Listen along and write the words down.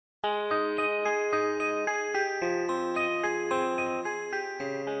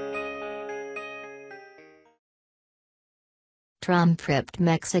Trump ripped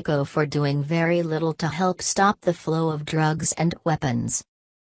Mexico for doing very little to help stop the flow of drugs and weapons.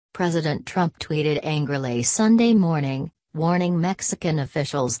 President Trump tweeted angrily Sunday morning, warning Mexican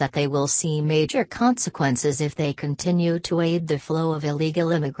officials that they will see major consequences if they continue to aid the flow of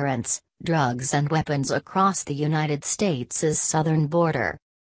illegal immigrants, drugs and weapons across the United States' southern border.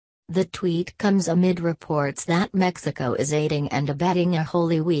 The tweet comes amid reports that Mexico is aiding and abetting a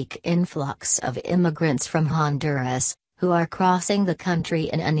Holy Week influx of immigrants from Honduras, who are crossing the country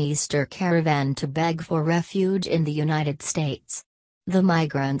in an Easter caravan to beg for refuge in the United States. The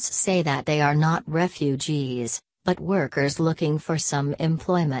migrants say that they are not refugees, but workers looking for some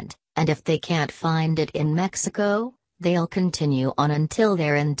employment, and if they can't find it in Mexico, they'll continue on until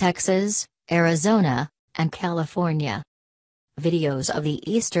they're in Texas, Arizona, and California. Videos of the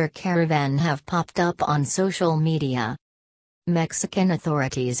Easter caravan have popped up on social media. Mexican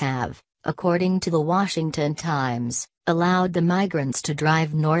authorities have, according to the Washington Times, allowed the migrants to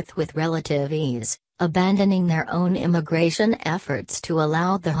drive north with relative ease, abandoning their own immigration efforts to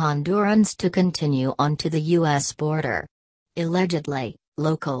allow the Hondurans to continue onto the U.S. border. Allegedly,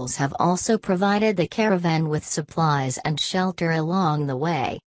 locals have also provided the caravan with supplies and shelter along the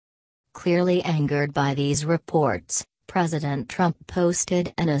way. Clearly angered by these reports, President Trump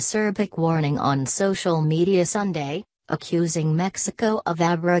posted an acerbic warning on social media Sunday, accusing Mexico of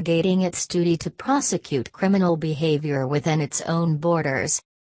abrogating its duty to prosecute criminal behavior within its own borders.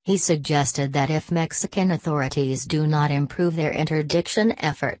 He suggested that if Mexican authorities do not improve their interdiction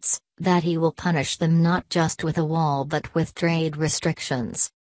efforts, that he will punish them not just with a wall but with trade restrictions.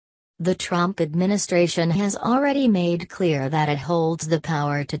 The Trump administration has already made clear that it holds the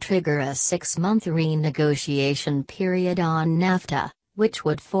power to trigger a 6-month renegotiation period on NAFTA, which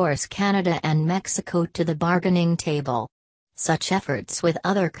would force Canada and Mexico to the bargaining table. Such efforts with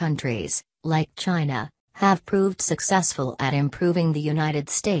other countries, like China, have proved successful at improving the United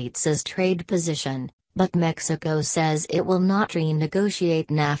States' trade position, but Mexico says it will not renegotiate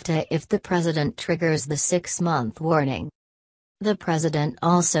NAFTA if the president triggers the 6-month warning. The president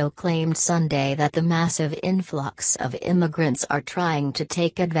also claimed Sunday that the massive influx of immigrants are trying to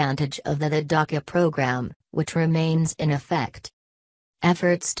take advantage of the DACA program, which remains in effect.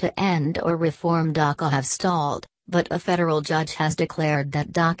 Efforts to end or reform DACA have stalled, but a federal judge has declared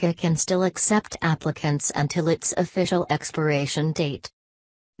that DACA can still accept applicants until its official expiration date.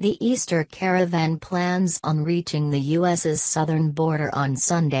 The Easter caravan plans on reaching the U.S.'s southern border on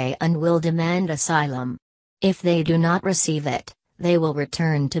Sunday and will demand asylum. If they do not receive it, they will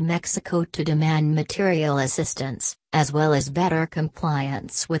return to Mexico to demand material assistance, as well as better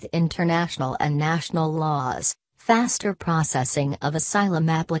compliance with international and national laws, faster processing of asylum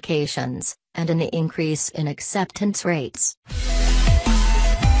applications, and an increase in acceptance rates.